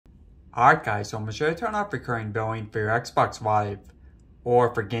Alright guys, so I'm going to show you how to turn off recurring billing for your Xbox Live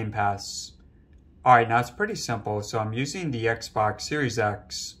or for Game Pass. Alright, now it's pretty simple. So I'm using the Xbox Series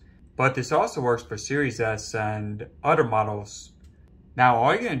X, but this also works for Series S and other models. Now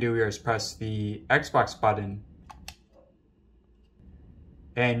all you're going to do here is press the Xbox button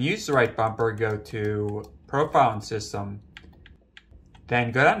and use the right bumper, go to Profile and System,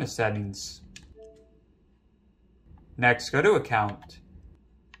 then go down to Settings. Next, go to Account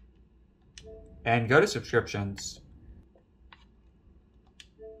and go to Subscriptions.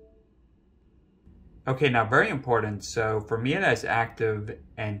 Okay, now very important, so for me it has active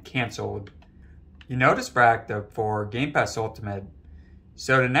and canceled. You notice for active for Game Pass Ultimate,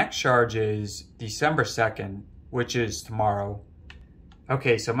 so the next charge is December 2nd, which is tomorrow.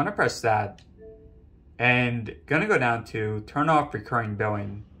 Okay, so I'm going to press that and going to go down to turn off recurring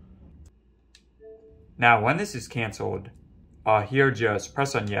billing. Now when this is canceled, here just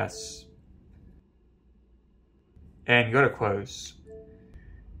press on yes and go to close.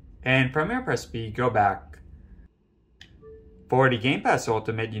 And from here press B, go back. For the Game Pass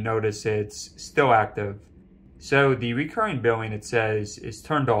Ultimate, you notice it's still active. So the recurring billing, it says, is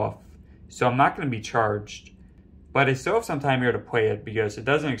turned off. So I'm not going to be charged. But I still have some time here to play it because it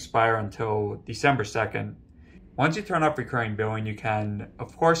doesn't expire until December 2nd. Once you turn off recurring billing, you can,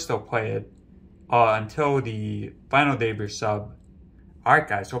 of course, still play it until the final day of your sub. Alright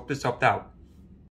guys, hope this helped out.